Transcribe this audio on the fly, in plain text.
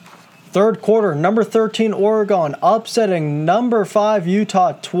Third quarter, number 13 Oregon upsetting number 5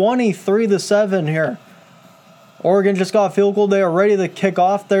 Utah 23-7 here. Oregon just got a field goal. They are ready to kick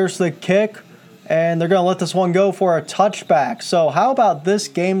off. There's the kick, and they're going to let this one go for a touchback. So how about this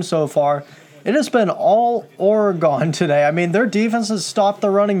game so far? It has been all Oregon today. I mean, their defense has stopped the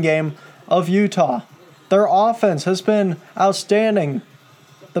running game of Utah. Their offense has been outstanding.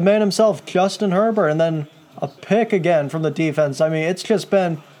 The man himself, Justin Herbert, and then a pick again from the defense. I mean, it's just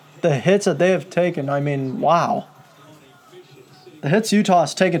been the hits that they have taken. I mean, wow. The hits Utah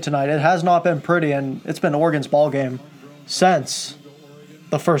has taken tonight, it has not been pretty, and it's been Oregon's ball game since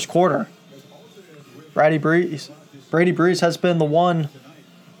the first quarter. Brady Breeze has been the one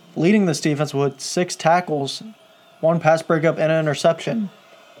leading this defense with 6 tackles, 1 pass breakup, and an interception.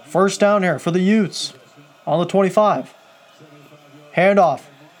 First down here for the Utes on the 25. Handoff.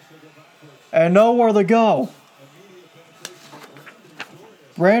 And nowhere to go.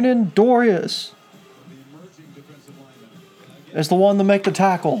 Brandon Dorius is the one to make the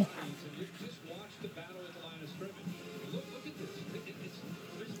tackle.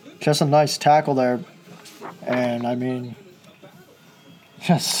 Just a nice tackle there. And, I mean,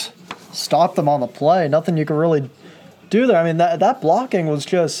 just stop them on the play. Nothing you can really do there. I mean, that blocking was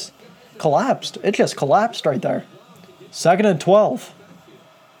just collapsed. It just collapsed right there. 2nd and 12.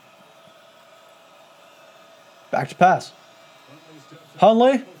 Back to pass.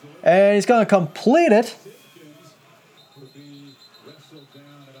 Hundley, and he's going to complete it.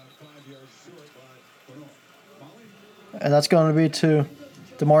 And that's going to be to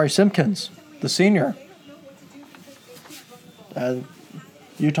Damari Simpkins, the senior.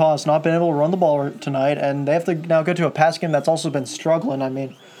 Utah has not been able to run the ball tonight, and they have to now go to a pass game that's also been struggling. I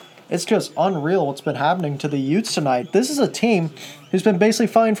mean, it's just unreal what's been happening to the Utes tonight. This is a team who's been basically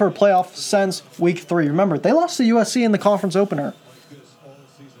fighting for a playoff since week 3. Remember, they lost to USC in the conference opener.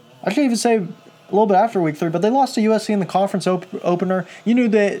 I can't even say a little bit after week 3, but they lost to USC in the conference opener. You knew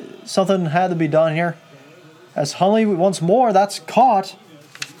that something had to be done here. As Hundley once more, that's caught.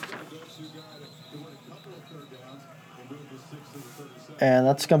 And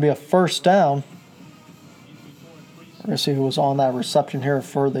that's going to be a first down. We're going to see who was on that reception here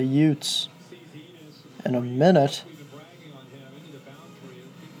for the Utes in a minute.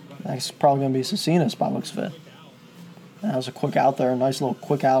 That's probably going to be Cecinas by looks of it. That was a quick out there. A nice little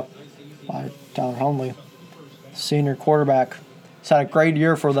quick out by Tyler Hundley. Senior quarterback. He's had a great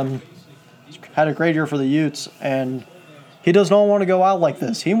year for them. Had a great year for the Utes. And he does not want to go out like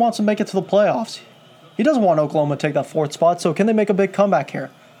this. He wants to make it to the playoffs. He doesn't want Oklahoma to take that 4th spot. So can they make a big comeback here?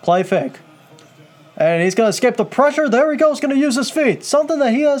 Play fake. And he's going to escape the pressure. There he goes. Going to use his feet. Something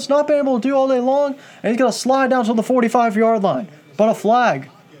that he has not been able to do all day long. And he's going to slide down to the 45-yard line. But a flag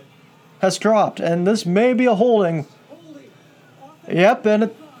has dropped. And this may be a holding. Yep,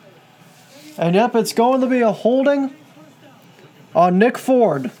 yep, it's going to be a holding on Nick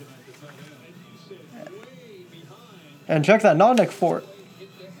Ford. And check that, not Nick Ford.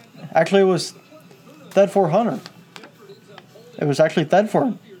 Actually, it was Thedford Hunter. It was actually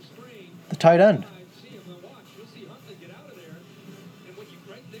Thedford, the tight end.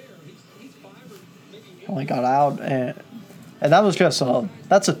 Only got out, and that was just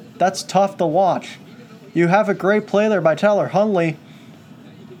that's tough to watch. You have a great play there by Tyler Hundley.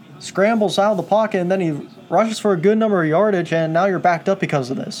 Scrambles out of the pocket, and then he rushes for a good number of yardage, and now you're backed up because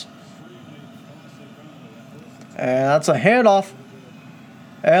of this. And that's a handoff.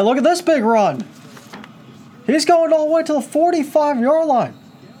 And look at this big run. He's going all the way to the 45-yard line.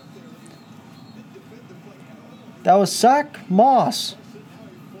 That was Zach Moss.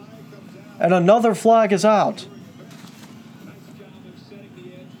 And another flag is out.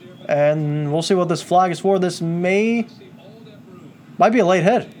 And we'll see what this flag is for. This might be a late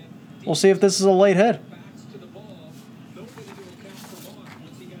hit. We'll see if this is a late hit.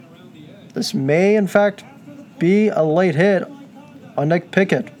 This may, in fact, be a late hit on Nick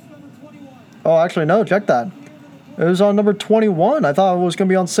Pickett. Oh, actually, no. Check that. It was on number 21. I thought it was going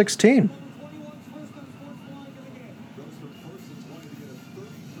to be on 16.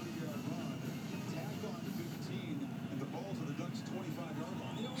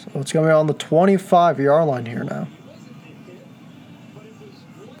 So it's going to be on the 25-yard line here now.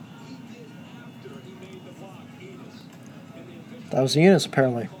 That was Enos,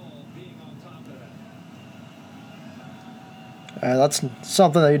 apparently. That's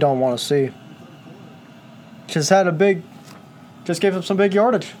something that you don't want to see. Just gave him some big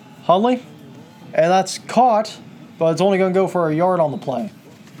yardage. Hundley. And that's caught, but it's only going to go for a yard on the play.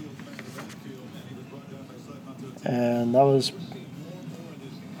 And that was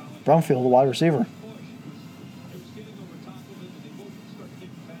Brumfield, the wide receiver.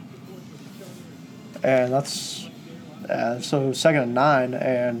 And that's so 2nd and 9,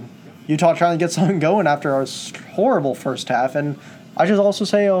 and Utah trying to get something going after a horrible first half, and I should also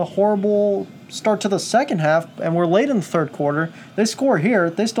say a horrible start to the second half, and we're late in the third quarter. They score here.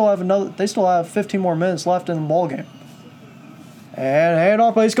 They still have 15 more minutes left in the ball game. And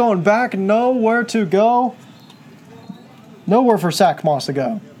handoff, but he's going back, nowhere to go. Nowhere for Zach Moss to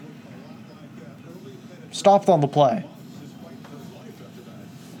go. Stopped on the play.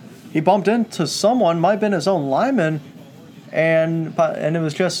 He bumped into someone, might have been his own lineman, and it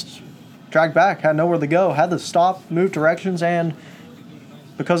was just dragged back, had nowhere to go, had to stop, move directions, and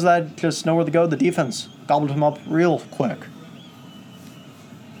because of that, just nowhere to go, the defense gobbled him up real quick.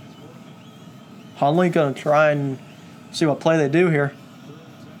 Hundley going to try and see what play they do here.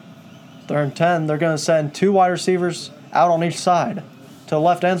 3rd and 10, they're going to send 2 wide receivers out on each side, to the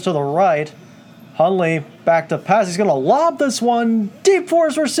left and to the right. Hundley back to pass. He's going to lob this one deep for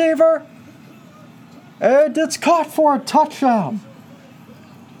his receiver. And it's caught for a touchdown.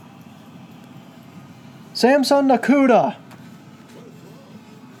 Samson Nakuda.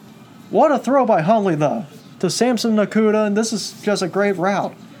 What a throw by Hundley, though, to Samson Nakuda. And this is just a great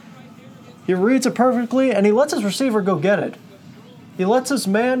route. He reads it perfectly, and he lets his receiver go get it. He lets his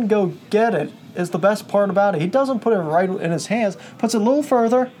man go get it, is the best part about it. He doesn't put it right in his hands, puts it a little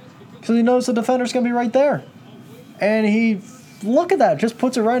further, because he knows the defender's going to be right there. And he, look at that, just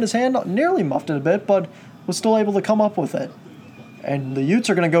puts it right in his hand, nearly muffed it a bit, but was still able to come up with it. And the Utes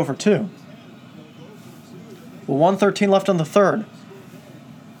are going to go for 2. With 1:13 left in the third.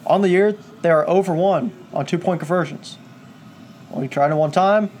 On the year, they are 0 for 1 on 2-point conversions. Only tried it one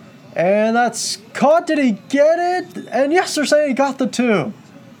time, and that's caught. Did he get it? And yes, they're saying he got the 2.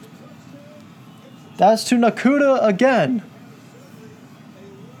 That's to Nakuda again.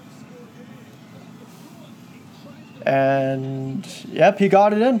 And, yep, he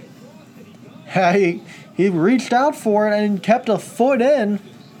got it in. He reached out for it and kept a foot in.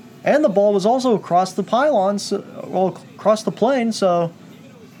 And the ball was also across the pylons, across the plane. So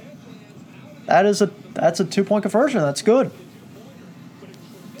that's a 2-point conversion. That's good.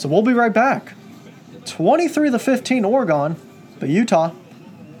 So we'll be right back. 23-15 Oregon, but Utah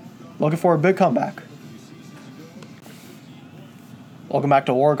looking for a big comeback. Welcome back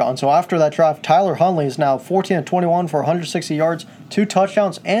to Oregon. So after that drive, Tyler Hundley is now 14-21 for 160 yards, 2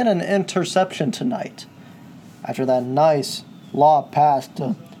 touchdowns, and an interception tonight. After that nice lob pass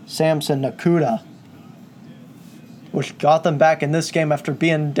to Samson Nakuda, which got them back in this game after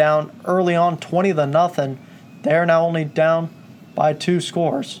being down early on 20-0. They're now only down by 2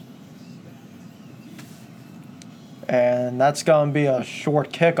 scores. And that's going to be a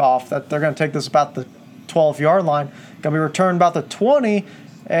short kickoff. That they're going to take this about the 12-yard line. Going to be returned about the 20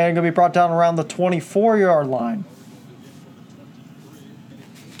 and going to be brought down around the 24-yard line.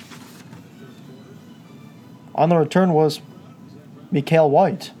 On the return was Mikael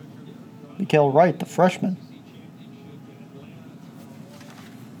Wright, the freshman.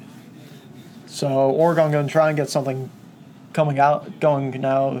 So Oregon going to try and get something going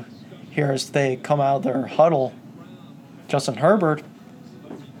now here as they come out of their huddle. Justin Herbert,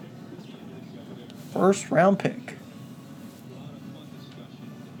 first-round pick.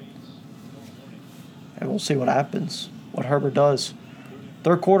 And we'll see what happens, what Herbert does.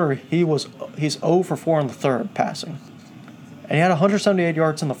 Third quarter, he's 0 for 4 in the third passing. And he had 178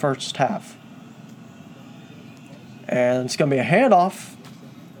 yards in the first half. And it's going to be a handoff.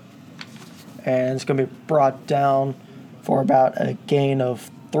 And it's going to be brought down for about a gain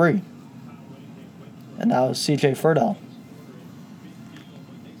of 3. And that was C.J. Furdell.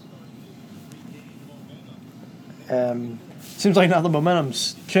 Seems like now the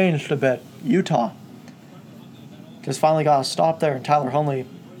momentum's changed a bit. Utah just finally got a stop there, and Tyler Hundley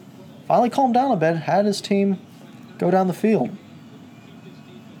finally calmed down a bit, had his team go down the field.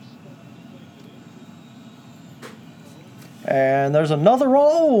 And there's another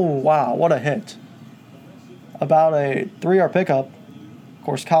roll. Oh, wow, what a hit. About a 3-yard pickup. Of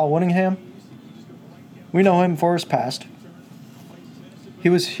course, Kyle Whittingham. We know him for his past. He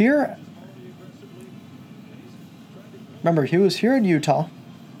was here. Remember, he was here in Utah.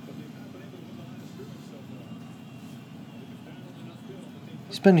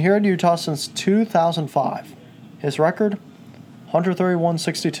 He's been here in Utah since 2005. His record,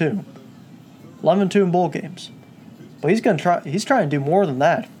 131-62. 11-2 in bowl games. But he's trying to do more than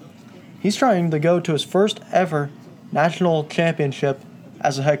that. He's trying to go to his first ever national championship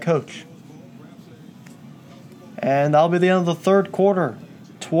as a head coach. And that'll be the end of the third quarter.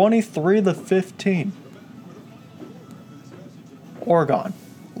 23-15. Oregon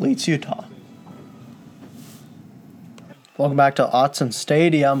leads Utah. Welcome back to Autzen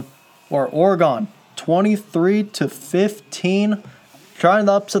Stadium, where Oregon 23-15. Trying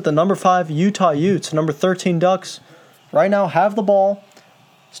to upset the number 5 Utah Utes. Number 13 Ducks right now have the ball.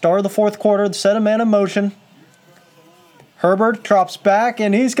 Start of the fourth quarter, set a man in motion. Herbert drops back,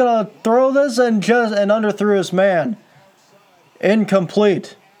 and he's going to throw this and underthrew his man.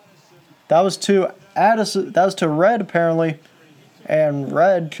 Incomplete. That was to Addison. That was to Red, apparently. And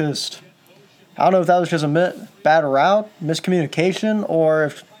Red just, I don't know if that was just a bad route, miscommunication, or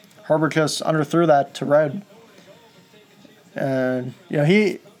if Herbert just underthrew that to Red. And,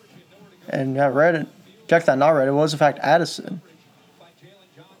 Red, check that, not Red. It was, in fact, Addison.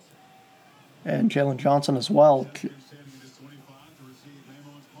 And Jalen Johnson as well.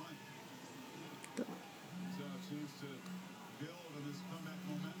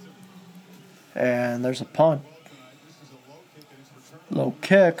 And there's a punt. Low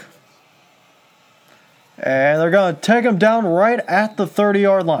kick. And they're going to take him down right at the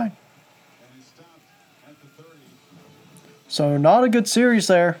 30-yard line. So not a good series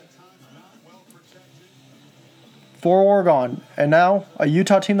there for Oregon. And now a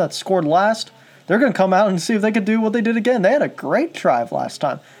Utah team that scored last, they're going to come out and see if they could do what they did again. They had a great drive last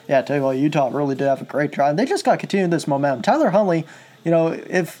time. Yeah, I tell you what, Utah really did have a great drive. They just got to continue this momentum. Tyler Huntley,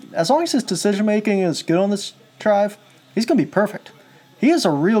 as long as his decision-making is good on this drive, he's going to be perfect. He is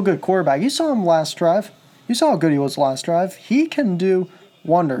a real good quarterback. You saw him last drive. You saw how good he was last drive. He can do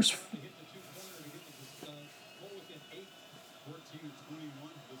wonders.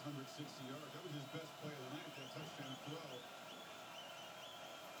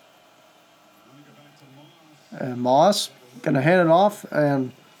 And Moss going to hand it off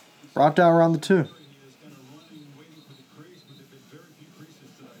and brought down around the 2.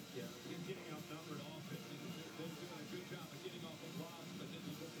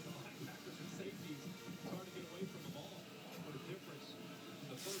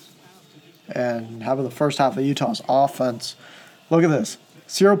 And how about the first half of Utah's offense? Look at this.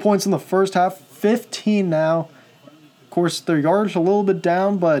 0 points in the first half, 15 now. Of course, their yardage a little bit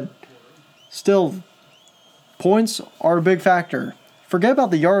down, but still, points are a big factor. Forget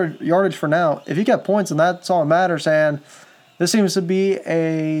about the yardage for now. If you get points, and that's all that matters. And this seems to be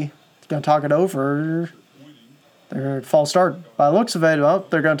going to talk it over. Their false start. By the looks of it,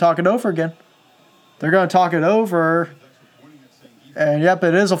 they're going to talk it over again. They're going to talk it over. And yep,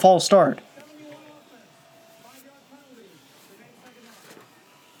 it is a false start.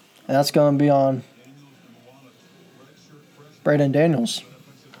 And that's going to be on Braden Daniels.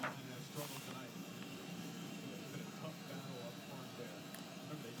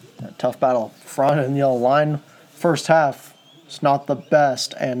 A tough battle front and line. First half is not the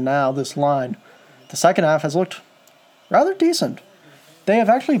best, and now this line. The second half has looked rather decent. They have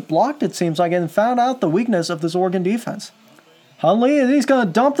actually blocked, it seems like, and found out the weakness of this Oregon defense. Huntley, and he's going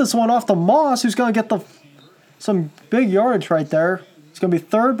to dump this one off to Moss, who's going to get some big yardage right there. It's going to be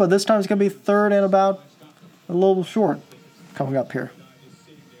third, but this time it's going to be third and about a little short coming up here.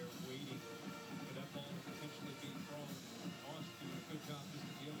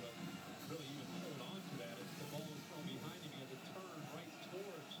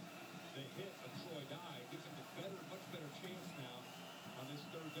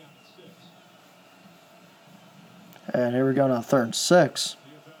 And here we go now, 3rd and 6.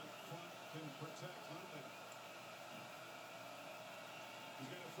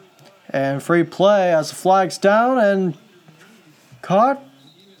 And free play as the flag's down and caught.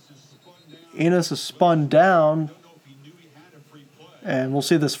 Enos is spun down. And we'll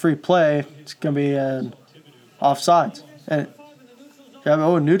see this free play. It's going to be an offsides. And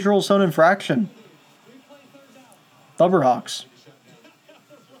neutral zone infraction. Thunderhawks.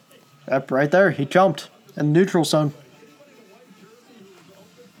 Yep, right there. He jumped in the neutral zone.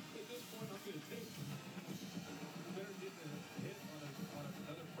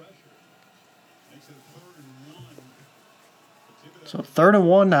 So 3rd and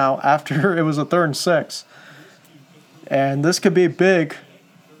 1 now after it was a 3rd and 6. And this could be big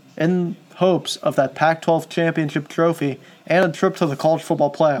in hopes of that Pac-12 championship trophy and a trip to the college football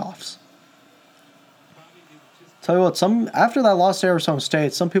playoffs. Tell you what, after that loss to Arizona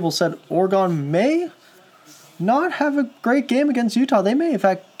State, some people said Oregon may not have a great game against Utah. They may, in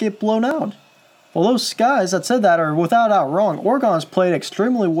fact, get blown out. Well, those guys that said that are without doubt wrong. Oregon has played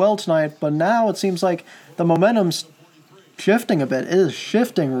extremely well tonight, but now it seems like the momentum's shifting a bit. It is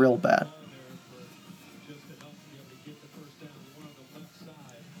shifting real bad.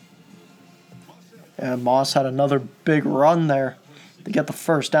 And Moss had another big run there to get the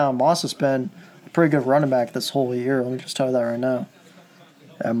first down. Moss has been a pretty good running back this whole year. Let me just tell you that right now.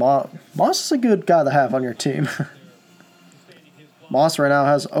 And Moss is a good guy to have on your team. Moss right now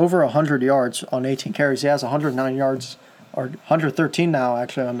has over 100 yards on 18 carries. He has 109 yards, or 113 now,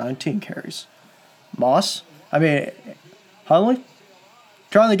 actually, on 19 carries. Hunley,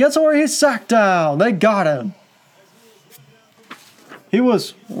 trying to get somewhere. He's sacked down. They got him. He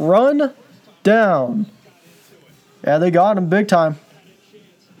was run down. Yeah, they got him big time.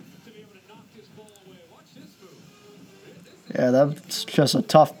 Yeah, that's just a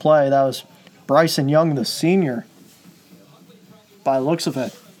tough play. That was Bryson Young, the senior, by the looks of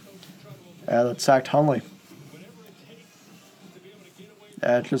it. Yeah, that sacked Hunley.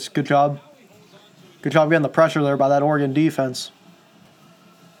 Yeah, just good job. Good job getting the pressure there by that Oregon defense.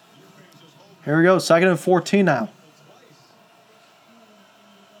 Here we go, 2nd and 14 now.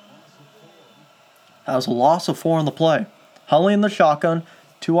 That was a loss of 4 on the play. Hunley in the shotgun,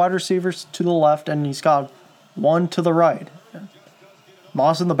 2 wide receivers to the left, and he's got 1 to the right.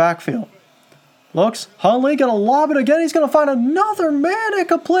 Moss in the backfield. Looks, Hunley gonna lob it again. He's gonna find another man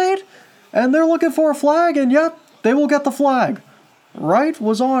incomplete. And they're looking for a flag, and yep, they will get the flag. Wright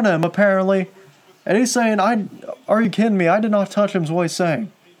was on him, apparently. And he's saying, are you kidding me? I did not touch him, is what he's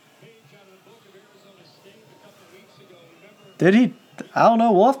saying. Did he? I don't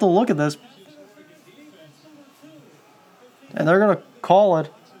know. We'll have to look at this. And they're going to call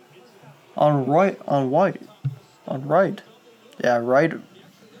it on Wright. Yeah, Wright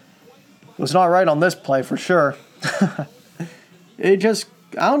was not right on this play for sure. It just,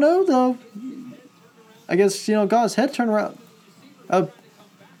 I don't know though. I guess, got his head turned around.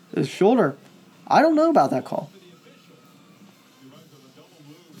 His shoulder. I don't know about that call.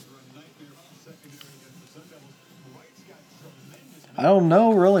 I don't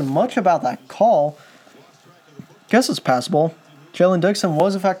know really much about that call. Guess it's passable. Jalen Dixon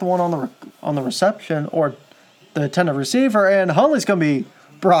was in fact the one on the reception or the intended receiver, and Hunley's going to be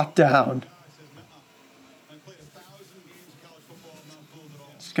brought down.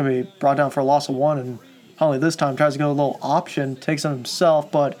 It's going to be brought down for a loss of 1, and Hunley this time tries to go a little option, takes it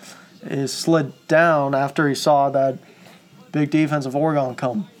himself, but is slid down after he saw that big defense of Oregon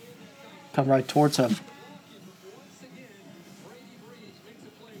come right towards him.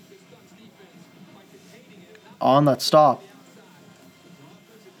 On that stop.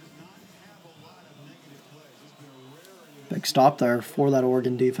 Big stop there for that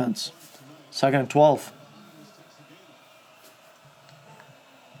Oregon defense. 2nd and 12.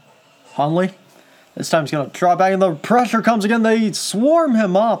 Hunley. This time he's going to drop back, and the pressure comes again. They swarm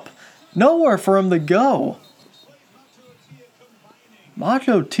him up. Nowhere for him to go.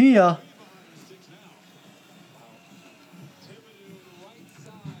 Macho Tia.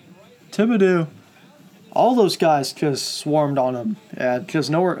 Thibodeau. All those guys just swarmed on him. Yeah, just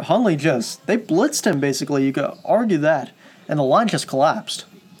nowhere. Hunley they blitzed him basically. You could argue that. And the line just collapsed.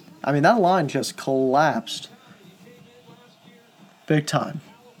 I mean, that line just collapsed. Big time.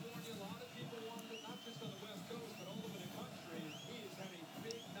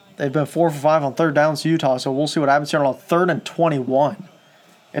 They've been 4 for 5 on 3rd downs to Utah, so we'll see what happens here on 3rd and 21.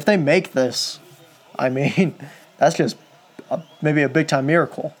 If they make this, I mean, that's just maybe a big-time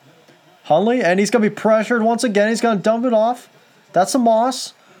miracle. Hunley, and he's going to be pressured once again. He's going to dump it off. That's a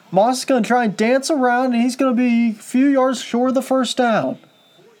Moss. Moss is going to try and dance around, and he's going to be a few yards short of the first down.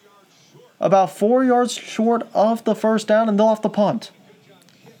 About 4 yards short of the first down, and they'll have to punt.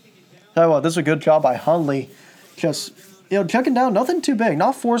 Tell you what, this is a good job by Hunley. Just, checking down, nothing too big,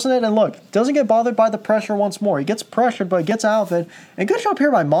 not forcing it, and look, doesn't get bothered by the pressure once more. He gets pressured, but gets out of it. And good job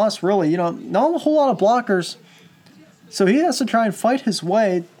here by Moss, really. Not a whole lot of blockers. So he has to try and fight his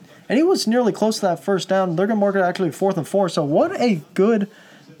way. And he was nearly close to that first down. They're going to mark it actually 4th and 4. So what a good,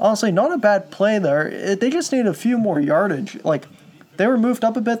 honestly, not a bad play there. They just need a few more yardage. Like, they were moved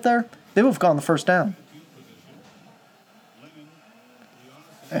up a bit there. They would have gone the first down.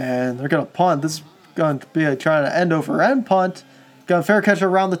 And they're going to punt. This is going to be trying to end-over-end punt. Got a fair catch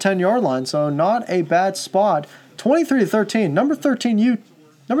around the 10-yard line. So not a bad spot. 23-13. Number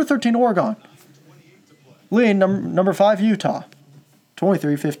 13 Oregon. Leading number 5 Utah.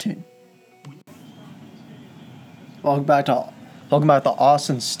 23-15. Welcome back to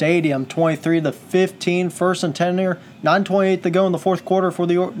Austin Stadium. 23-15. 1st and 10 here. 9:28 to go in the 4th quarter for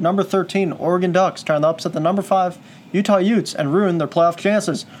the number 13 Oregon Ducks, trying to upset the number 5 Utah Utes and ruin their playoff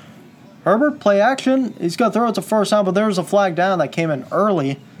chances. Herbert, play action. He's going to throw it to first down, but there's a flag down that came in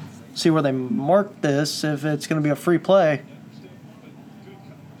early. See where they mark this, if it's going to be a free play.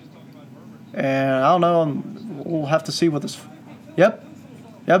 And I don't know. We'll have to see what this... Yep.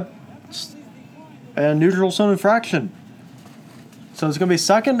 And neutral zone infraction. So it's going to be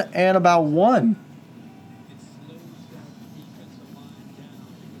 2nd and about 1.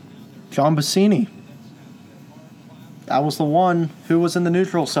 John Bassini. That was the one who was in the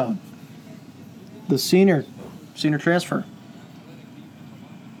neutral zone. The senior transfer.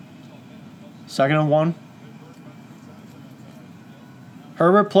 2nd and 1.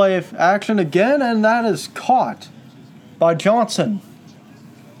 Herbert play action again, and that is caught by Johnson,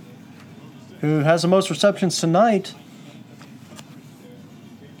 who has the most receptions tonight.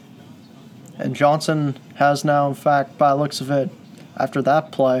 And Johnson has now, in fact, by the looks of it, after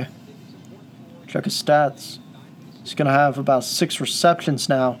that play, check his stats, he's going to have about 6 receptions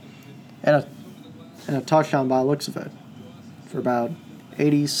now and a touchdown by the looks of it for about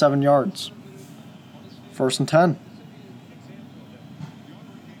 87 yards. 1st and 10.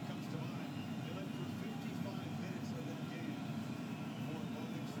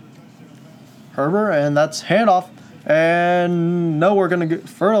 Herbert, and that's handoff. And no, we're going to get...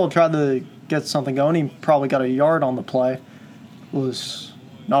 Fertile tried to get something going. He probably got a yard on the play. Was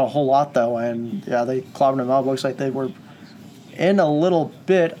not a whole lot, though. And, yeah, they clobbered him up. Looks like they were in a little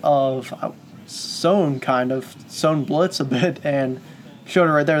bit of zone blitz a bit, and showed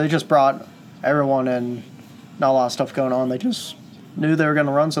it right there. They just brought everyone in. Not a lot of stuff going on. They just knew they were going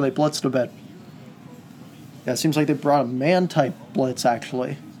to run, so they blitzed a bit. Yeah, it seems like they brought a man-type blitz,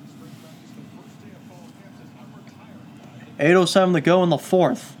 actually. 8:07 to go in the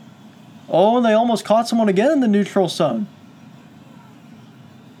 4th. Oh, and they almost caught someone again in the neutral zone.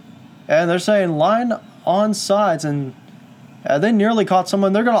 And they're saying line on sides, and they nearly caught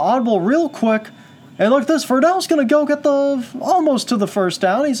someone. They're going to audible real quick. And look at this. Verdell's going to go get almost to the first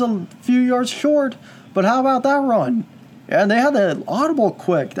down. He's a few yards short. But how about that run? Yeah, and they had the audible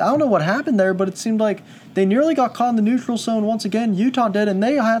quick. I don't know what happened there, but it seemed like they nearly got caught in the neutral zone once again. Utah did, and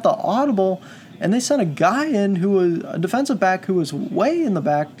they had the audible. And they sent a guy in who was a defensive back who was way in the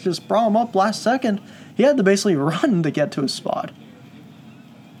back, just brought him up last second. He had to basically run to get to his spot.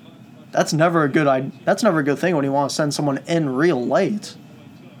 That's never a good thing when you want to send someone in real late.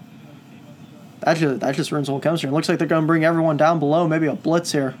 That just ruins the whole chemistry. It looks like they're going to bring everyone down below, maybe a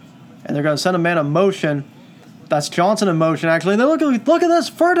blitz here. And they're going to send a man in motion. That's Johnson in motion, actually. And look at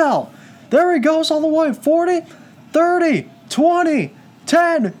this, Ferdell. There he goes all the way. 40, 30, 20,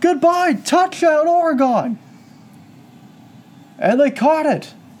 10. Goodbye. Touchdown, Oregon. And they caught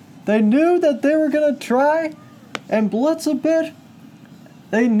it. They knew that they were going to try and blitz a bit.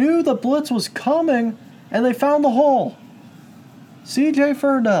 They knew the blitz was coming, and they found the hole. C.J.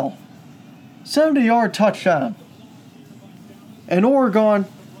 Ferdell. 70-yard touchdown. And Oregon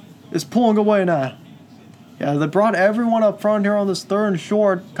is pulling away now. Yeah, they brought everyone up front here on this 3rd and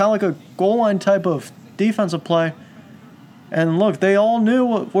short, kind of like a goal line type of defensive play. And look, they all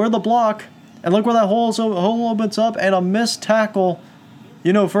knew where the block, and look where that hole opens up, and a missed tackle.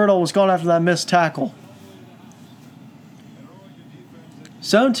 You know Fertile was gone after that missed tackle.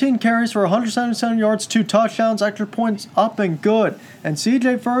 17 carries for 177 yards, 2 touchdowns, extra points up and good. And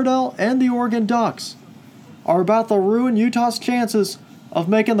C.J. Ferdell and the Oregon Ducks are about to ruin Utah's chances of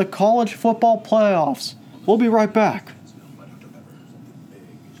making the college football playoffs. We'll be right back.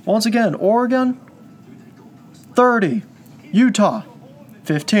 Once again, Oregon 30, Utah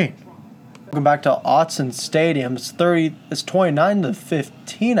 15. Welcome back to Autzen Stadium. It's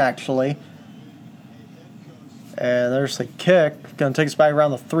 29-15 actually. And there's the kick. Going to take us back around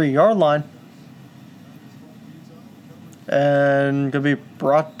the 3-yard line. And going to be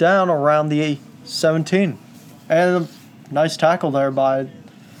brought down around the 17. And a nice tackle there by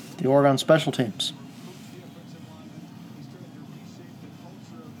the Oregon special teams.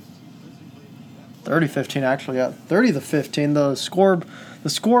 30-15 actually. Yeah, 30-15. The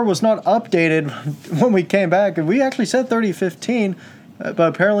score was not updated when we came back. And we actually said 30-15. But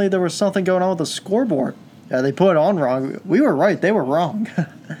apparently there was something going on with the scoreboard. Yeah, they put it on wrong. We were right. They were wrong.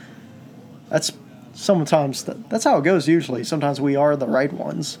 That's how it goes usually. Sometimes we are the right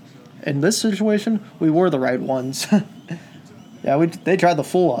ones. In this situation, we were the right ones. Yeah, they tried to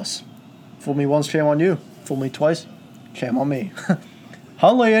fool us. Fool me once, shame on you. Fool me twice, shame on me.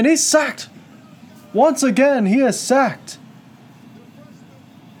 Hunley, and he's sacked. Once again, he is sacked.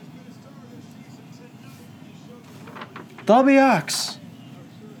 WX.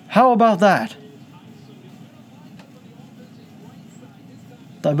 How about that?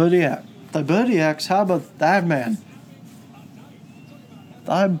 Thibodiax, how about that, man?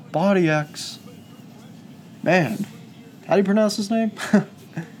 Thibodiax. Man, how do you pronounce his name?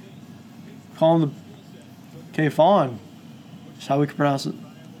 Call him the K-Fawn. That's how we can pronounce it.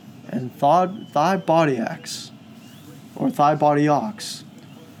 And Thibodiax. Or Thibodiox.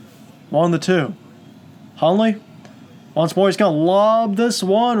 One of the two. Hunley. Once more, he's going to lob this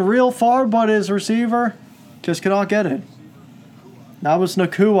one real far, but his receiver just cannot get it. That was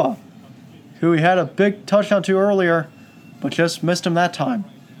Nakua, who he had a big touchdown to earlier but just missed him that time.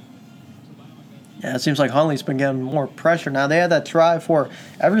 Yeah, it seems like Huntley's been getting more pressure now. They had that drive where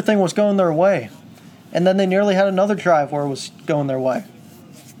everything was going their way, and then they nearly had another drive where it was going their way.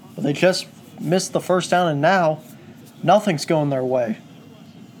 But they just missed the first down, and now nothing's going their way.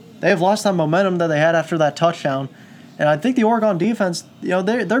 They have lost that momentum that they had after that touchdown. And I think the Oregon defense,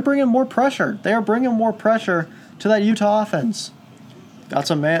 they're bringing more pressure. They are bringing more pressure to that Utah offense. Got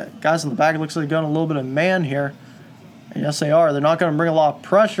some guys in the back. It looks like they're going a little bit of man here. And yes, they are. They're not going to bring a lot of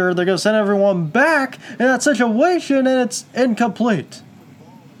pressure. They're going to send everyone back in that situation, and it's incomplete.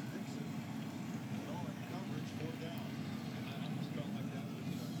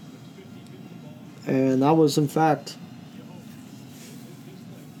 And that was, in fact,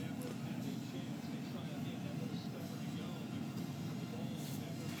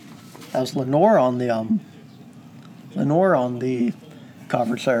 that was Lenore on the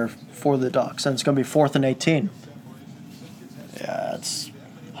coverage there for the Ducks, and it's going to be 4th and 18. Yeah, it's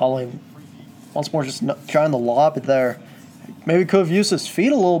Holly once more just trying to lob it there. Maybe could have used his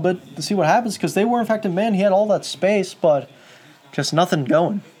feet a little bit to see what happens, because they were in fact in man. He had all that space, but just nothing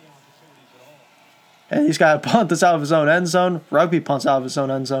going. And he's got to punt this out of his own end zone. Rugby punts out of his own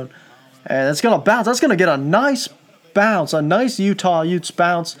end zone. And it's going to bounce. That's going to get a nice bounce, a nice Utes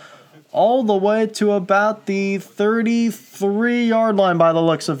bounce, all the way to about the 33-yard line by the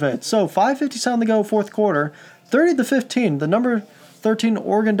looks of it. So 5:57 to go, fourth quarter. 30-15, the number 13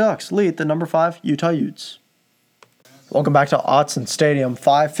 Oregon Ducks lead the number 5 Utah Utes. Welcome back to Autzen Stadium.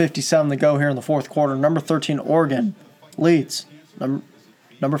 5:57 to go here in the fourth quarter. Number 13 Oregon leads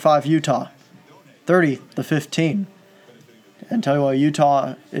number 5 Utah 30-15. And tell you what,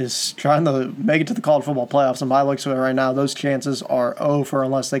 Utah is trying to make it to the college football playoffs, and by the looks of it right now, those chances are over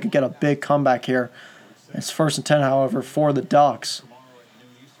unless they could get a big comeback here. It's 1st and 10, however, for the Ducks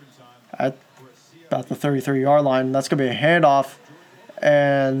at about the 33-yard line. That's going to be a handoff,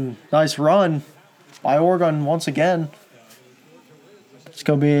 and nice run by Oregon once again. It's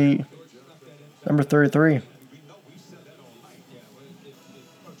going to be number 33.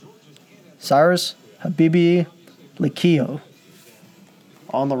 Cyrus Habibi Likio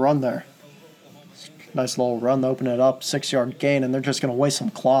on the run there. Nice little run to open it up, 6-yard gain, and they're just going to waste some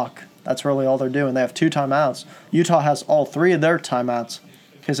clock. That's really all they're doing. They have 2 timeouts. Utah has all 3 of their timeouts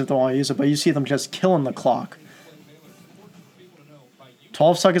in case if they want to use it, but you see them just killing the clock.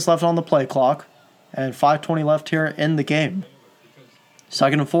 12 seconds left on the play clock, and 5:20 left here in the game.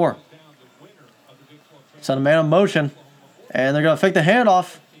 2nd and 4. Send a man in motion, and they're going to fake the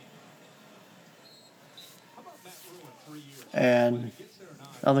handoff. And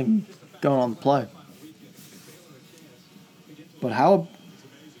nothing going on the play. But how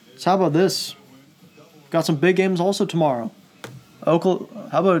about this? Got some big games also tomorrow. How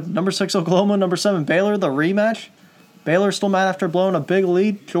about number 6 Oklahoma, number 7 Baylor, the rematch? Baylor still mad after blowing a big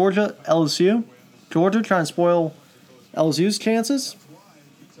lead. Georgia, LSU. Georgia trying to spoil LSU's chances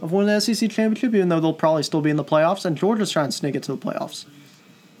of winning the SEC championship, even though they'll probably still be in the playoffs. And Georgia's trying to sneak it to the playoffs.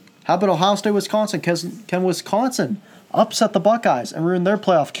 How about Ohio State, Wisconsin? Can Wisconsin upset the Buckeyes and ruin their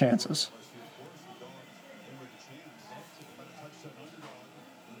playoff chances?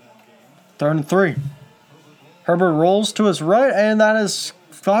 Third and 3. Herbert rolls to his right, and that is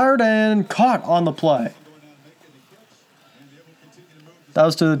fired and caught on the play. That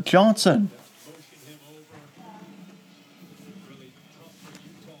was to Johnson.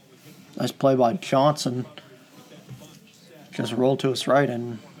 Nice play by Johnson. Just rolled to his right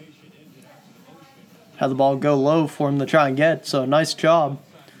and had the ball go low for him to try and get. So nice job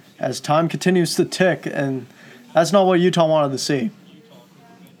as time continues to tick, and that's not what Utah wanted to see.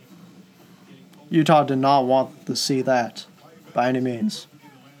 Utah did not want to see that by any means.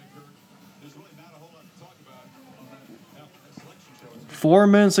 4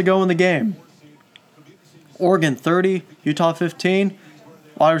 minutes to go in the game. Oregon 30, Utah 15.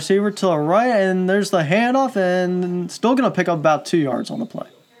 Wide receiver to the right, and there's the handoff, and still going to pick up about 2 yards on the play.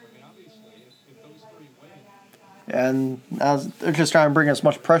 And as they're just trying to bring as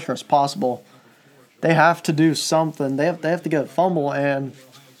much pressure as possible. They have to do something. They have to get a fumble, and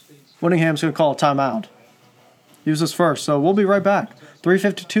Whittingham's going to call a timeout. Use this first, so we'll be right back.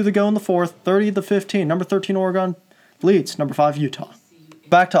 3:52 to go in the fourth, 30-15. Number 13 Oregon leads number 5 Utah.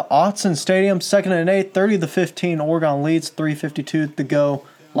 Back to Autzen Stadium, 2nd and 8, 30-15. Oregon leads, 3:52 to go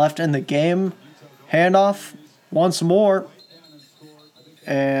left in the game. Handoff once more,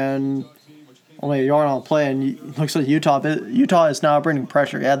 and only a yard on the play, and it looks like Utah is now bringing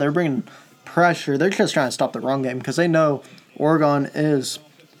pressure. Yeah, they're bringing pressure. They're just trying to stop the run game because they know Oregon is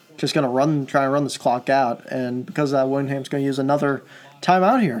just going to try and run this clock out, and because of that, Whittingham's going to use another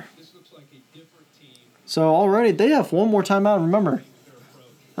timeout here. So already they have one more timeout. Remember,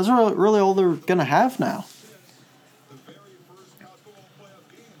 that's really all they're going to have now.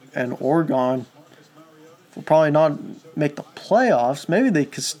 And Oregon will probably not make the playoffs. Maybe they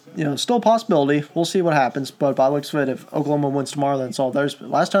could, still a possibility. We'll see what happens. But by the looks of it, if Oklahoma wins tomorrow, then it's all theirs.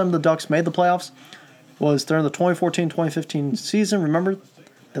 Last time the Ducks made the playoffs was during the 2014-2015 season. Remember,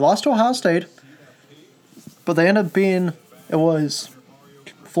 they lost to Ohio State, but they ended up being, it was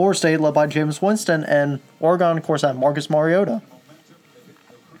Florida State led by Jameis Winston, and Oregon, of course, had Marcus Mariota.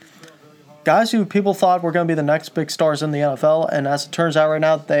 Guys who people thought were going to be the next big stars in the NFL, and as it turns out right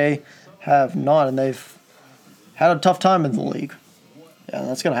now, they have not, and they've had a tough time in the league. Yeah,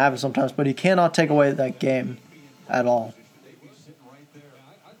 that's going to happen sometimes, but he cannot take away that game at all.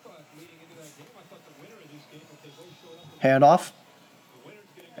 Handoff.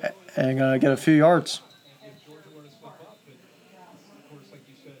 And going to get a few yards.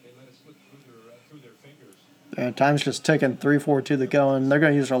 And time's just ticking, 3:42 to go, and they're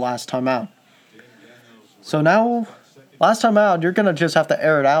going to use their last timeout. So now, last time out, you're going to just have to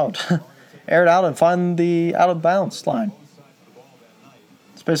air it out. Air it out and find the out-of-bounds line.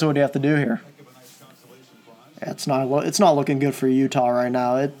 That's basically what you have to do here. It's not looking good for Utah right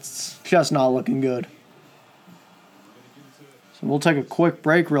now. It's just not looking good. So we'll take a quick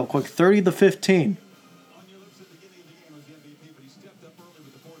break real quick. 30-15.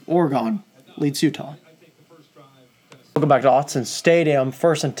 Oregon leads Utah. Welcome back to Autzen Stadium.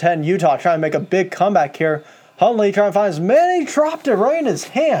 1st and 10. Utah trying to make a big comeback here. Huntley trying to find as many. Dropped it right in his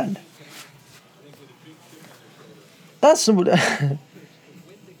hand. That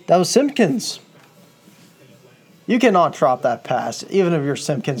was Simpkins. You cannot drop that pass, even if you're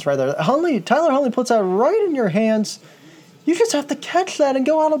Simpkins right there. Tyler Huntley puts that right in your hands. You just have to catch that and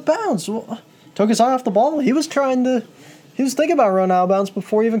go out of bounds. Took his eye off the ball. He was thinking about running out of bounds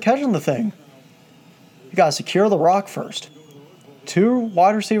before even catching the thing. You got to secure the rock first. 2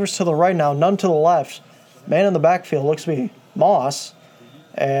 wide receivers to the right now, none to the left. Man in the backfield looks to be Moss.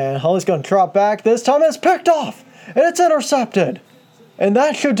 And Huntley's going to drop back. This time it's picked off. And it's intercepted. And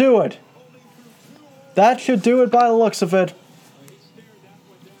that should do it. That should do it by the looks of it.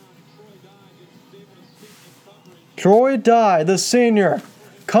 Troy Dye, the senior,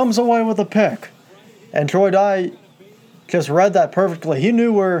 comes away with a pick. And Troy Dye just read that perfectly. He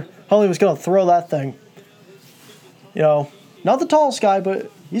knew where Huntley was going to throw that thing. Not the tallest guy, but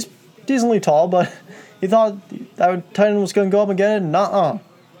he's decently tall, but he thought that tight end was going to go up and get it. Nuh-uh.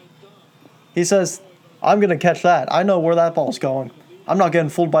 He says, I'm going to catch that. I know where that ball's going. I'm not getting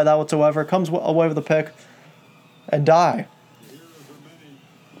fooled by that whatsoever. Comes away with a pick. And Dye.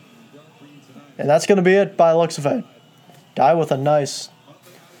 And that's going to be it by the looks of it. Dye with a nice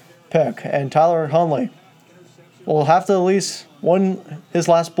pick. And Tyler Huntley will have to at least win his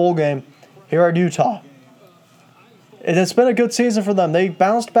last bowl game here at Utah. And it's been a good season for them. They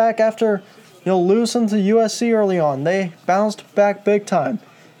bounced back after losing to USC early on. They bounced back big time.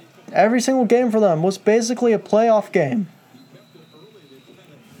 Every single game for them was basically a playoff game.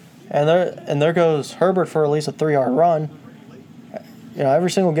 And there goes Herbert for at least a 3-yard run.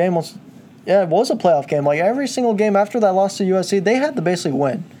 Every single game was it was a playoff game. Like every single game after that loss to USC, they had to basically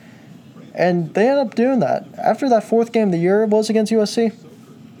win. And they ended up doing that. After that 4th game of the year was against USC,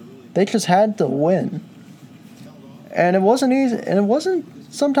 they just had to win. And it wasn't easy, and it wasn't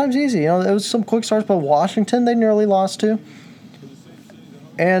sometimes easy. It was some quick starts, but Washington they nearly lost to.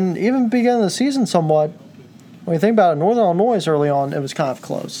 And even beginning of the season somewhat, when you think about it, Northern Illinois early on, it was kind of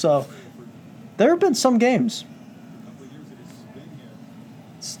close. So there have been some games.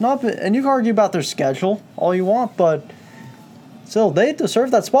 It's not, and you can argue about their schedule all you want, but still, they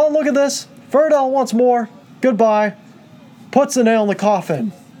deserve that spot. And look at this. Verdell once more. Goodbye. Puts the nail in the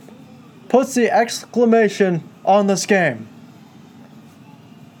coffin. Puts the exclamation on this game.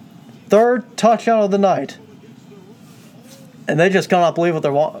 3rd touchdown of the night. And they just cannot believe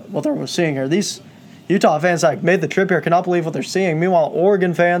what they're seeing here. These Utah fans that made the trip here cannot believe what they're seeing. Meanwhile,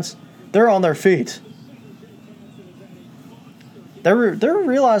 Oregon fans, they're on their feet. They're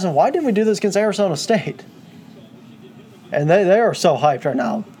realizing, why didn't we do this against Arizona State? And they are so hyped right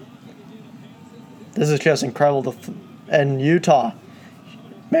now. This is just incredible. And Utah,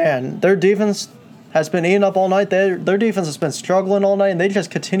 man, their defense has been eating up all night. Their defense has been struggling all night, and they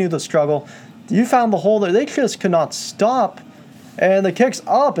just continue to struggle. You found the hole there. They just could not stop. And the kick's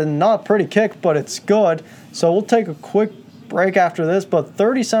up, and not a pretty kick, but it's good. So we'll take a quick break after this. But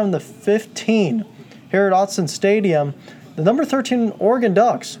 37-15 here at Autzen Stadium. The number 13 Oregon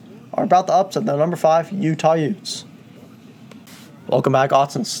Ducks are about to upset the number 5 Utah Utes. Welcome back,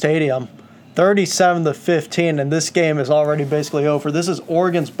 Autzen Stadium. 37-15, and this game is already basically over. This is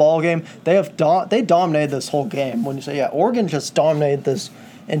Oregon's ball game. They dominated this whole game. When you say, yeah, Oregon just dominated this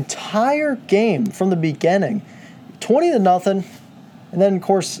entire game from the beginning, 20-0, and then of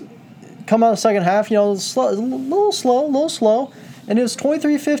course come out of the second half, a little slow, and it was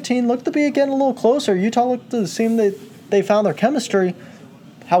 23-15. Looked to be again a little closer. Utah looked to seem that they found their chemistry.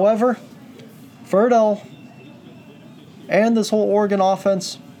 However, Verdell and this whole Oregon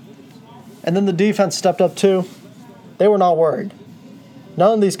offense, and then the defense stepped up too. They were not worried.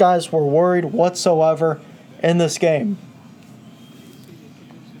 None of these guys were worried whatsoever in this game.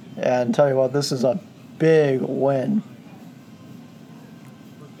 And tell you what, this is a big win.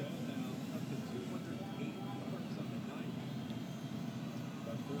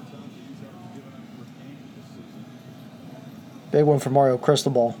 Big win for Mario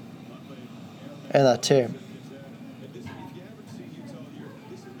Cristobal and that team.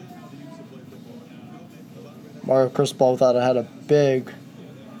 Mario Cristobal without it had a big,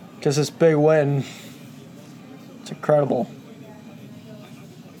 just this big win. It's incredible.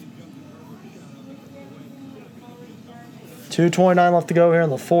 .229 left to go here in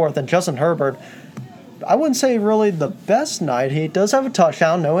the fourth, and Justin Herbert, I wouldn't say really the best night. He does have a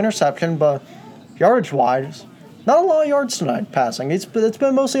touchdown, no interception, but yardage-wise, not a lot of yards tonight passing. It's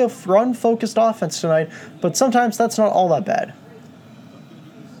been mostly a run-focused offense tonight, but sometimes that's not all that bad.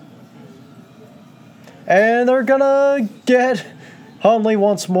 And they're going to get Hundley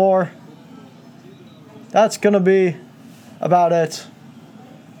once more. That's going to be about it.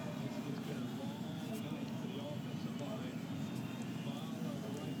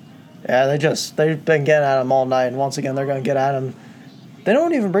 Yeah, they've been getting at him all night, and once again they're going to get at him. They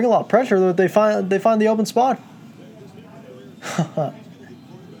don't even bring a lot of pressure. They find the open spot.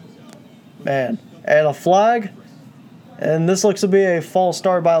 Man, and a flag, and this looks to be a false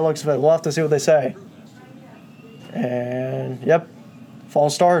start by the looks of it. We'll have to see what they say. And yep,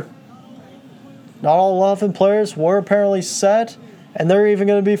 false start. Not all 11 players were apparently set, and they're even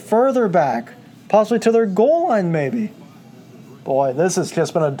going to be further back, possibly to their goal line maybe. Boy, this has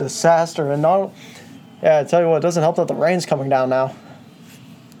just been a disaster, and I tell you what, it doesn't help that the rain's coming down now.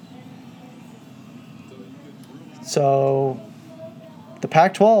 So, the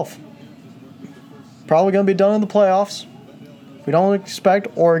Pac-12 probably going to be done in the playoffs. We don't expect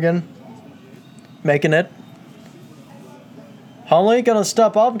Oregon making it. Hundley going to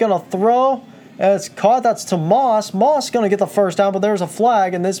step up, going to throw, and it's caught. That's to Moss. Moss going to get the first down, but there's a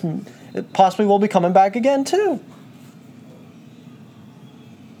flag, and it possibly will be coming back again too.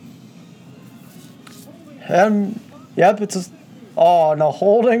 And, yep,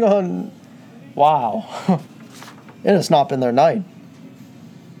 holding on. Wow. It has not been their night.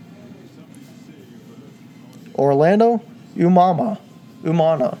 Orlando Umana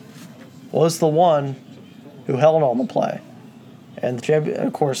was the one who held on the play. And the champion,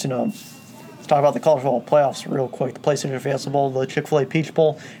 of course, let's talk about the college football playoffs real quick. The PlayStation Fiesta Bowl, the Chick-fil-A Peach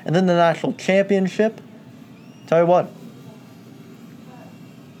Bowl, and then the National Championship. Tell you what.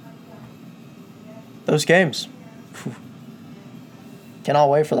 Those games. Cannot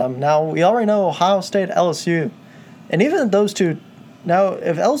wait for them. Now, we already know Ohio State, LSU. And even those two, now,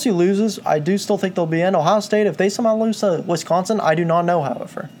 if LSU loses, I do still think they'll be in. Ohio State, if they somehow lose to Wisconsin, I do not know,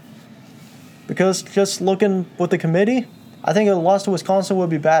 however. Because just looking with the committee, I think a loss to Wisconsin would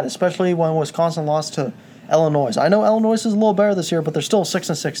be bad, especially when Wisconsin lost to Illinois. I know Illinois is a little better this year, but they're still a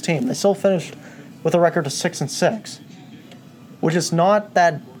 6-6 team. They still finished with a record of 6-6, which is not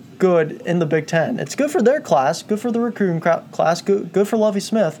that good in the Big Ten. It's good for their class, good for the recruiting class, good for Lovie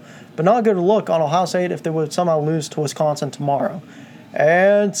Smith, but not a good look on Ohio State if they would somehow lose to Wisconsin tomorrow.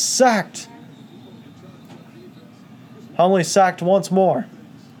 And sacked. Hundley sacked once more.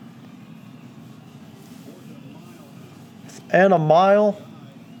 And a mile.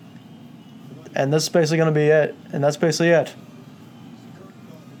 And this is basically going to be it. And that's basically it.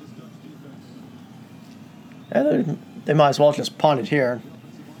 And they might as well just punt it here.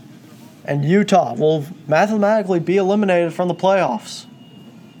 And Utah will mathematically be eliminated from the playoffs.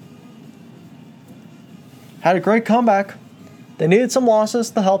 Had a great comeback. They needed some losses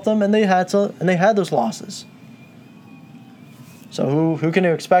to help them, and they had those losses. So who can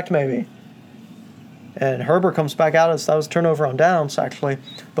you expect maybe? And Herbert comes back out as that was turnover on downs actually.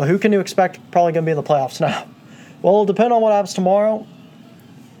 But who can you expect probably going to be in the playoffs now? Well, it'll depend on what happens tomorrow.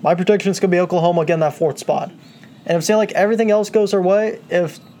 My prediction is going to be Oklahoma again, that fourth spot. And if say like everything else goes their way,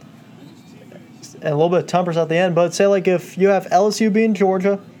 and a little bit of tempers at the end, but say like if you have LSU being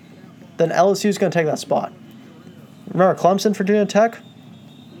Georgia, then LSU is going to take that spot. Remember Clemson, Virginia Tech?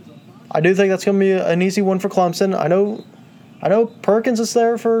 I do think that's going to be an easy one for Clemson. I know Perkins is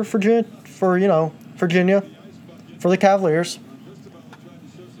there for Virginia for, Virginia, for the Cavaliers.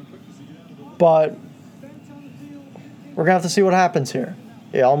 But we're going to have to see what happens here.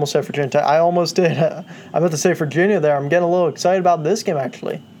 Yeah, I almost said Virginia Tech. I almost did. I meant to say Virginia there. I'm getting a little excited about this game,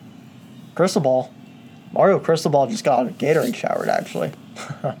 actually. Cristobal. Mario Cristobal just got a Gatorade showered, actually.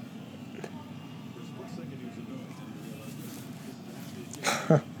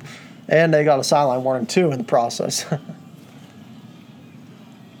 And they got a sideline warning, too, in the process.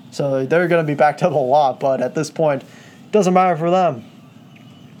 So they're going to be backed up a lot, but at this point, it doesn't matter for them.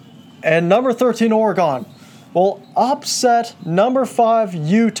 And number 13, Oregon, will upset number 5,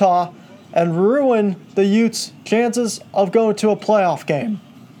 Utah, and ruin the Utes' chances of going to a playoff game.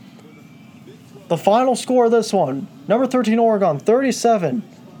 The final score of this one, number 13, Oregon, 37.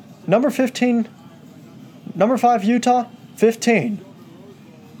 Number 15, number 5, Utah, 15.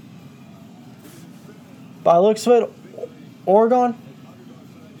 By the looks of it, Oregon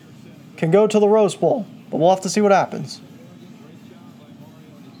can go to the Rose Bowl, but we'll have to see what happens.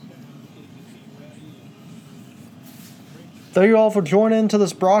 Thank you all for joining into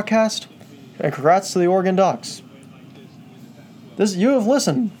this broadcast, and congrats to the Oregon Ducks. You have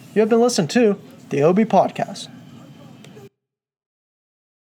been listening to the OB Podcast.